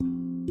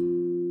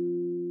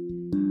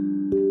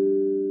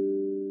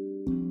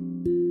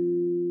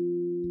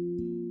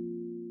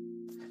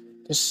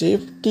The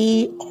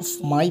safety of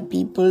my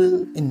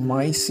people in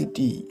my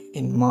city,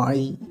 in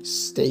my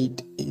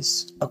state,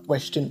 is a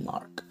question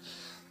mark.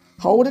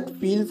 How would it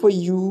feel for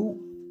you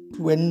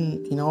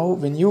when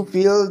you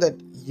feel that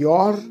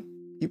your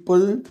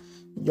people,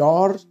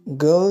 your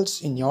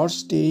girls in your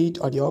state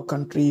or your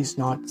country is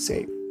not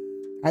safe?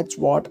 That's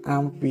what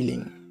I'm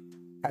feeling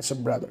as a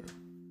brother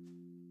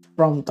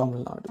from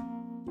Tamil Nadu.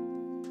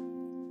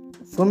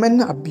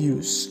 Women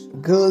abuse,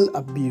 girl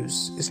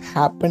abuse is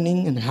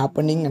happening and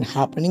happening and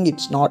happening.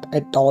 It's not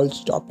at all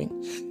stopping.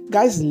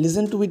 Guys,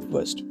 listen to it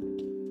first.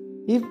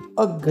 If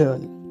a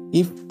girl,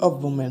 if a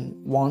woman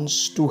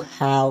wants to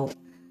have,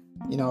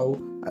 you know,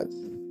 uh,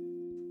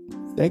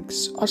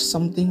 sex or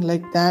something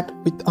like that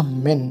with a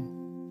man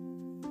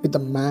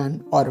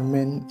or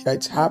men, yeah,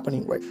 it's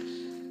happening, right?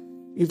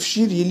 If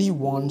she really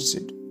wants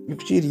it,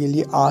 if she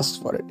really asks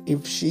for it,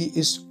 if she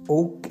is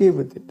okay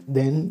with it,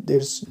 then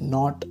there's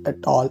not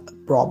at all a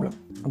problem.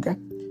 Okay.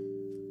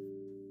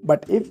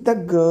 But if the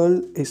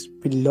girl is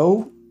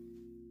below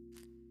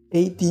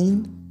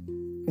 18,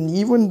 and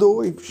even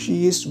though if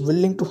she is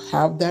willing to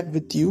have that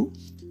with you,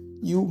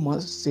 you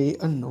must say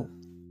a no.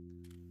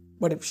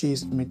 But if she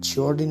is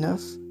matured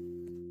enough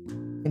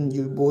and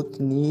you both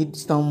need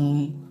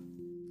some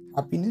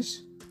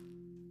happiness,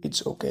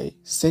 it's okay.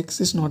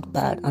 Sex is not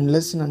bad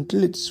unless and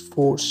until it's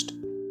forced.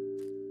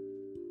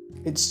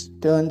 It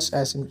turns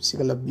as in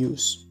physical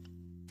abuse.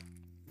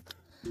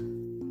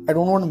 I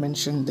don't want to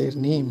mention their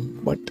name,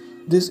 but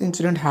this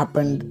incident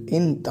happened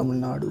in Tamil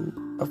Nadu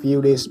a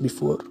few days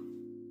before.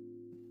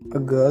 A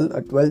girl,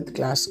 a 12th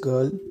class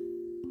girl,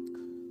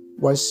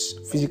 was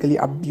physically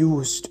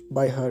abused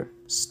by her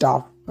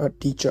staff, her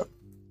teacher,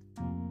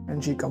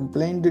 and she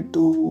complained it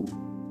to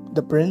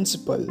the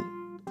principal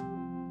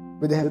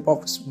with the help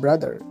of his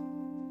brother.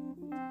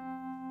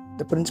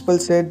 The principal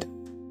said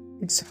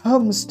it's her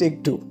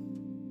mistake too.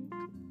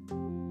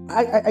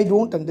 I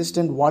don't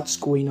understand what's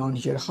going on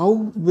here. How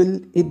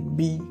will it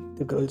be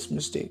the girl's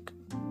mistake?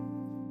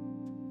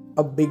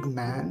 A big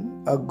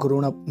man, a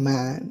grown-up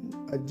man,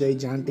 a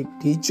gigantic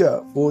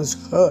teacher forced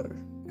her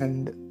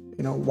and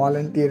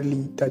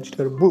voluntarily touched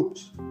her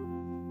boobs.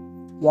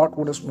 What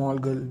would a small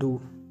girl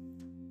do?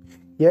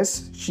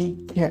 Yes, she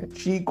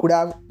could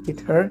have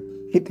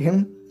hit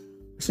him,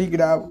 she could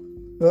have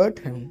hurt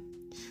him,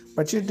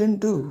 but she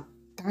didn't do.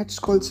 That's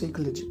called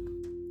psychology.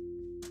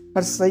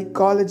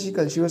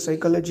 She was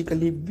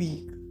psychologically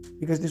weak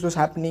because this was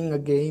happening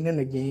again and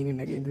again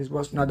and again. This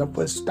was not the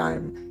first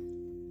time.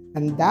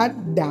 And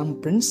that damn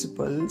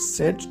principal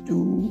said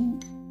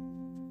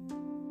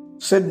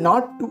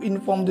not to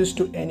inform this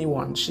to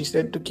anyone. She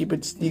said to keep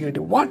it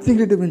secretive. What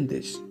secretive in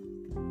this?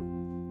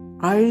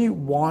 I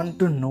want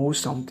to know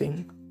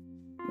something.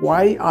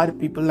 Why are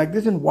people like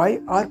this, and why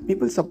are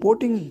people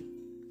supporting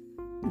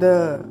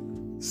the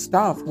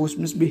staff who's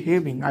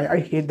misbehaving? I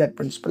hate that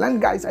principle.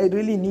 And guys, I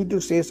really need to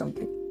say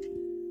something.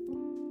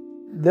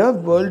 The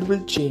world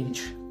will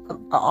change.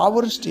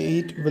 Our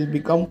state will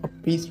become a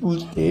peaceful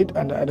state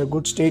and a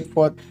good state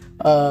for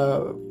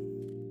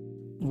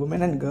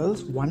women and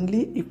girls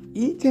only if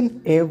each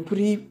and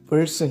every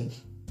person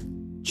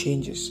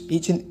changes.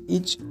 Each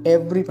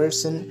every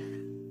person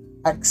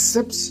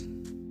accepts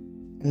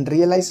and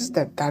realizes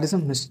that is a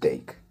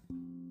mistake.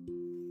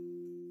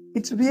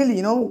 It's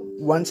really,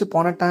 once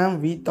upon a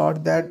time we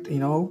thought that,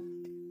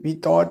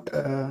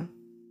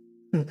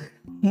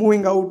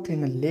 moving out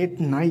in a late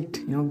night,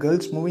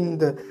 girls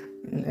moving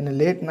in a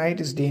late night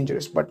is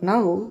dangerous. But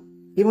now,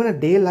 even a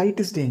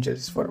daylight is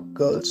dangerous for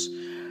girls.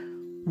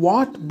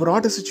 What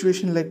brought a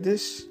situation like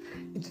this?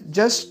 It's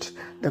just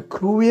the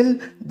cruel,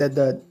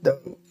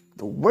 the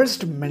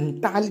worst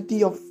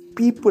mentality of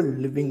people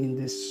living in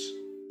this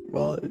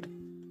world.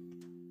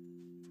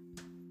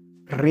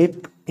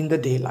 Rape in the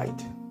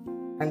daylight.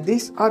 And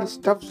these are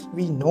stuffs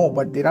we know,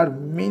 but there are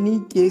many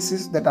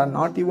cases that are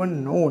not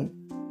even known.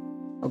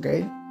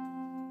 Okay?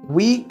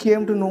 We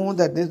came to know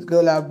that this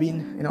girl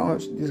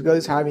this girl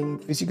is having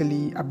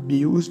physically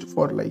abused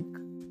for like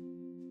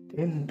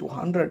 10 to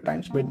 100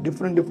 times by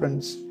different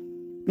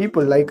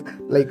people, like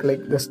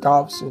the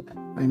staff's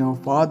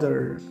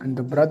father and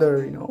the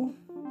brother.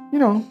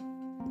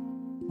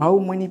 How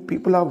many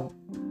people are,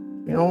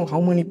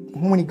 how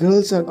many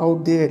girls are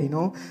out there,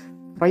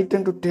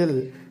 frightened to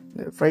tell,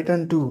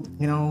 frightened to,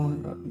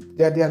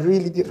 they are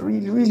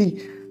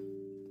really,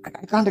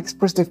 I can't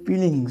express their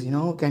feelings.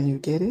 Can you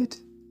get it?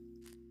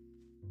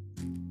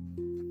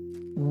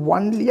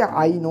 Only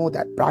I know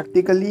that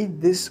practically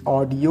this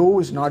audio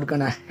is not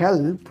gonna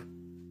help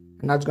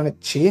and not gonna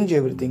change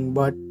everything,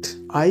 but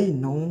I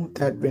know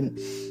that when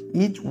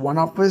each one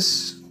of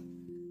us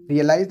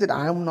realize that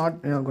I am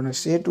not gonna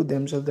say to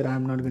themselves that I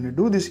am not gonna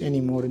do this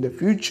anymore in the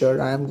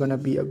future, I am gonna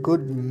be a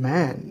good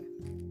man.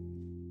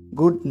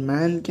 Good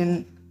man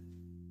can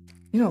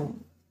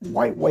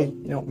why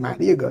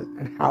marry a girl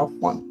and have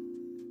fun.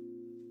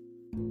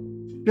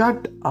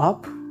 Shut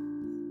up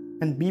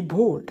and be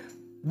bold.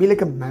 Be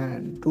like a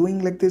man.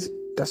 Doing like this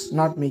does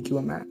not make you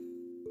a man.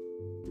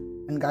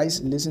 And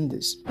guys, listen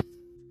this.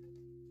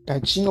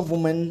 Touching a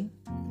woman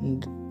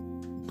and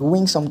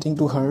doing something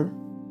to her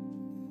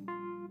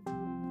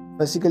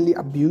physically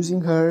abusing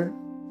her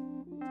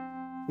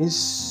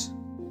is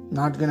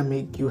not gonna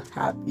make you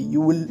happy.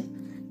 You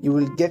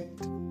will get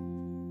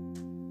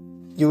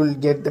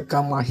the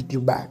karma hit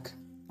you back.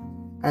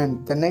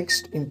 And the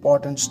next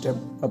important step,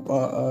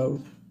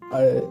 I'm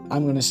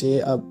gonna say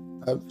a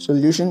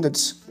solution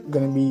that's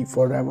gonna be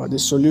forever.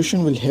 This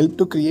solution will help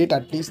to create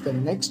at least the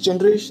next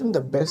generation,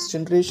 the best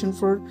generation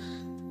for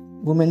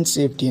women's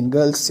safety and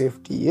girls'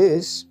 safety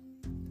is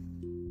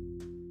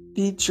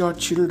teach your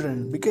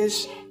children,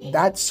 because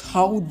that's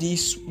how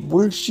these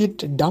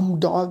bullshit dumb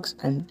dogs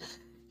and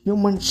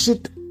human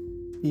shit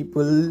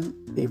people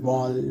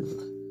evolve,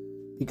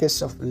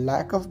 because of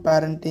lack of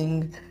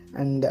parenting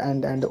and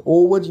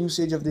over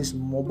usage of these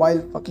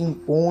mobile fucking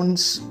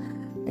phones.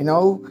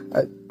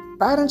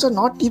 Parents are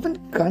not even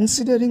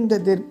considering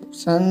that their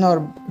son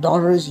or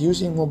daughter is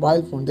using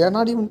mobile phone. They are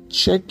not even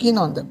checking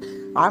on them.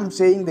 I'm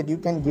saying that you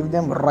can give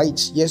them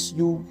rights. Yes,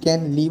 you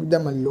can leave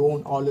them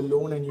alone, all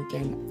alone, and you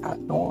can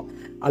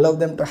allow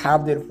them to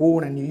have their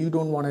phone, and you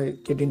don't want to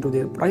get into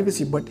their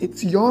privacy. But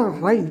it's your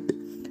right,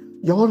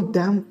 your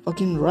damn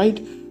fucking right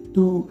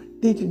to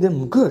teach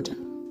them good,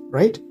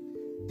 right?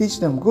 Teach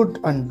them good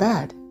and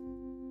bad.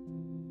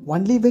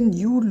 Only when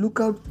you look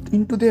out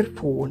into their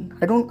phone,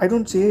 I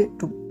don't say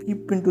to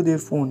peep into their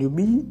phone. You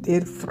be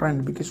their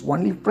friend, because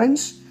only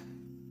friends,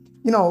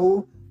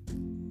 a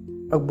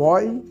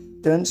boy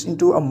turns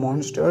into a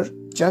monster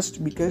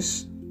just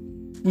because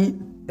he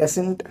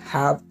doesn't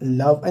have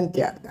love and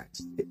care.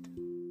 That's it.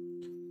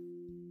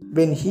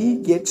 When he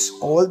gets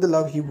all the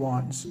love he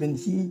wants, when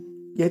he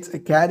gets a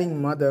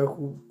caring mother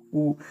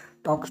who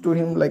talks to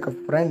him like a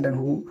friend and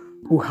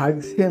who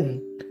hugs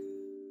him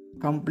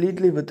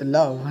completely with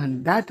love,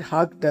 and that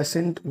hug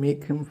doesn't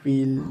make him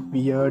feel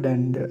weird,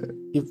 and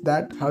if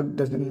that hug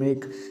doesn't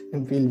make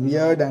him feel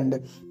weird, and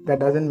that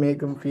doesn't make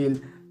him feel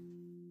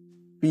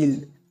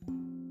physically,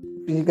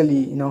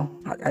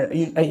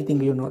 I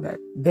think you know that,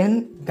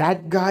 then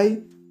that guy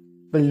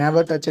will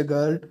never touch a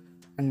girl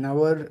and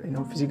never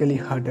physically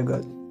hurt a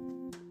girl.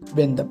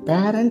 When the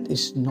parent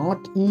is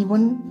not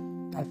even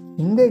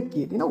touching their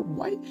kid,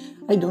 why?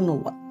 I don't know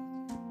why.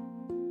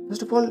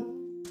 First of all,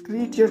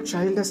 treat your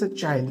child as a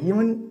child,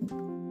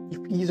 even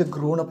if he is a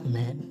grown-up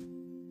man.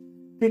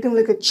 Treat him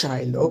like a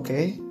child,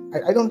 okay?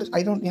 I don't,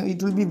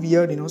 it will be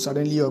weird,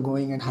 suddenly you're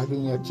going and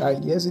hugging your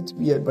child. Yes, it's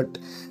weird, but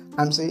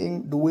I'm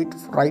saying do it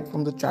right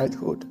from the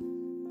childhood.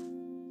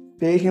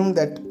 Say him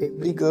that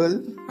every girl,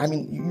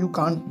 you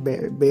can't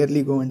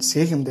barely go and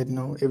say him that,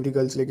 every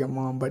girl's like your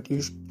mom, but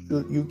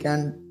you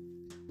can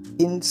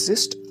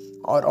insist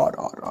or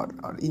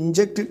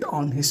inject it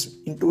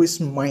into his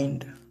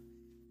mind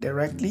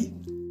directly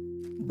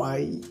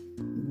by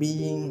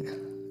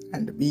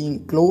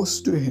being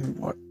close to him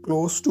or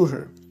close to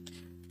her.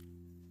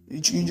 You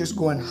just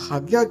go and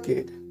hug your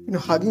kid.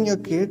 Hugging your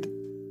kid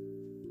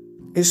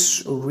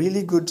is a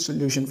really good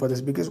solution for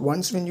this, because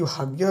once when you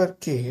hug your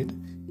kid,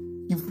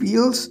 he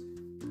feels,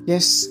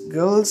 yes,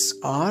 girls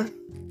are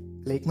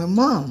like my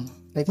mom,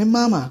 like my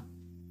mama.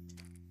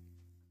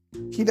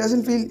 He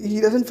doesn't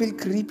feel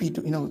creepy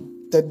to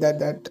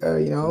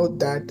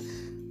that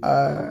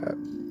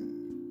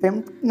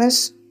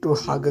temptness to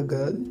hug a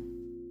girl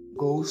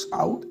goes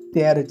out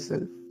there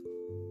itself.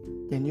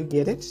 Can you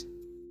get it?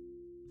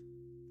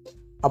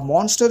 A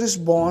monster is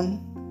born,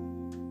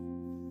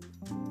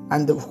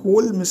 and the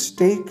whole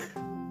mistake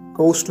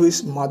goes to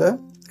his mother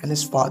and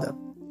his father.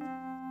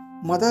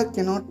 Mother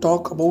cannot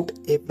talk about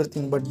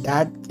everything, but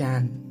dad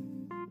can.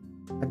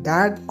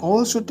 Dad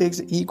also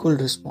takes equal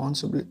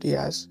responsibility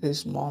as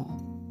his mom.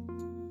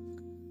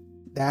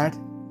 Dad,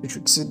 you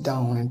should sit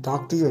down and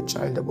talk to your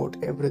child about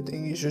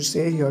everything. You should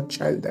say to your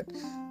child that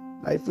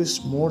life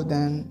is more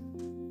than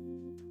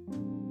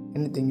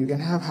anything. You can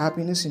have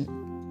happiness in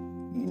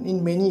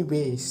many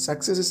ways.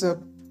 Success is a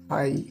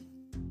high.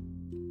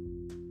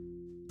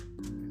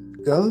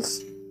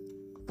 Girls,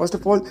 first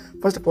of all,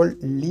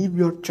 leave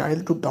your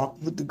child to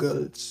talk with the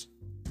girls.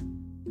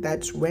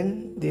 That's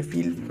when they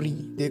feel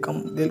free. They'll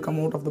come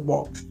out of the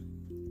box.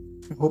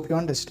 I hope you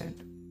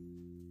understand.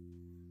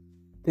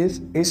 This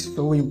is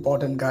so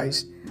important,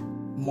 guys.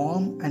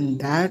 Mom and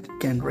dad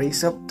can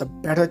raise up the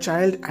better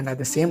child, and at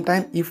the same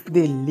time, if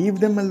they leave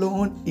them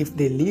alone, if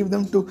they leave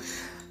them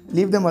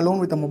alone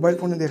with a mobile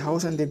phone in their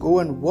house and they go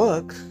and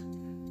work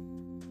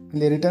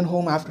and they return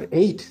home after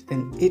 8,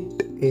 then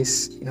it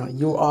is,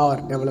 you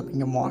are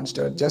developing a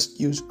monster. Just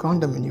use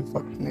condom when you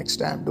fuck next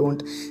time.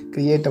 Don't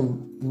create a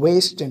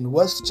waste and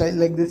worst child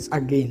like this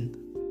again.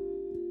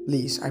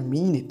 Please, I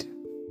mean it.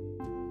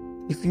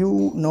 If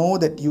you know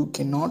that you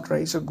cannot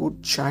raise a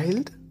good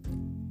child,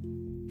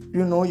 if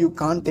you know you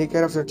can't take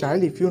care of your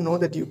child, if you know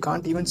that you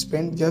can't even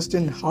spend just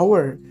an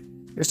hour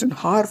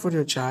for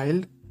your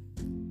child,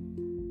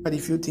 but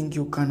if you think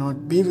you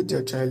cannot be with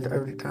your child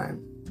every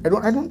time, I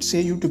don't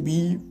say you to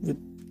be with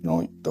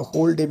the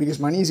whole day, because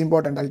money is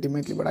important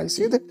ultimately, but I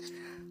say that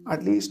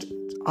at least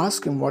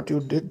ask him what you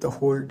did the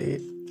whole day.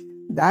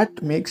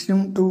 That makes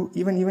him to,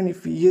 even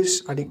if he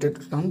is addicted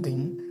to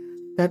something,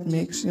 that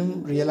makes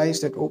him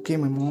realize that, okay,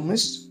 my mom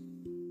is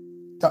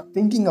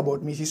thinking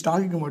about me, she's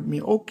talking about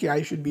me. Okay,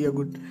 I should be a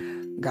good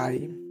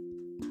guy.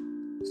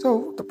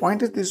 So the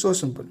point is, this is so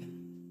simple.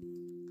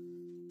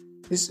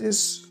 This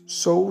is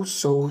so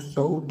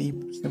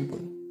deep simple.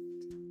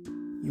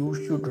 You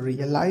should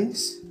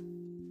realize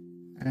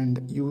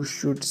and you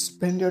should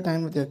spend your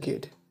time with your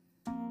kid.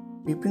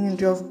 Peeping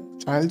into your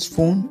child's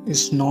phone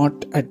is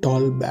not at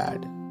all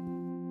bad.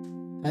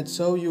 That's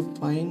how you'll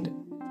find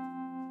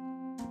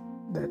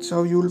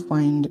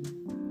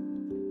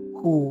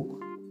who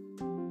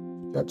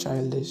your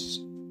child is.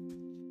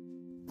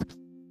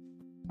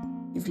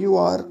 If you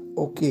are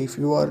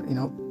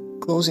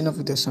close enough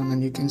with your son,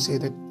 and you can say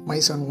that my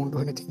son won't do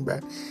anything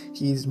bad,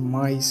 he's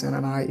my son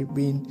and I've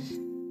been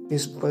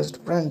his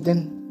first friend,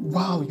 then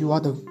wow, you are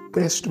the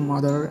best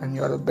mother and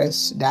you're the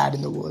best dad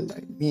in the world.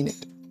 I mean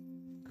it.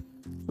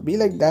 So be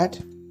like that.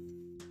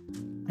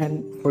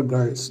 And for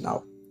girls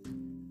now,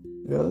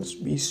 girls,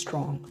 be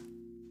strong.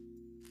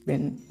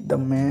 When the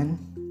man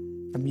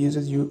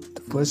abuses you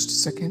the first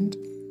second,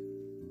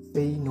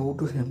 say no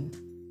to him.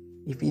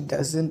 If he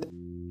doesn't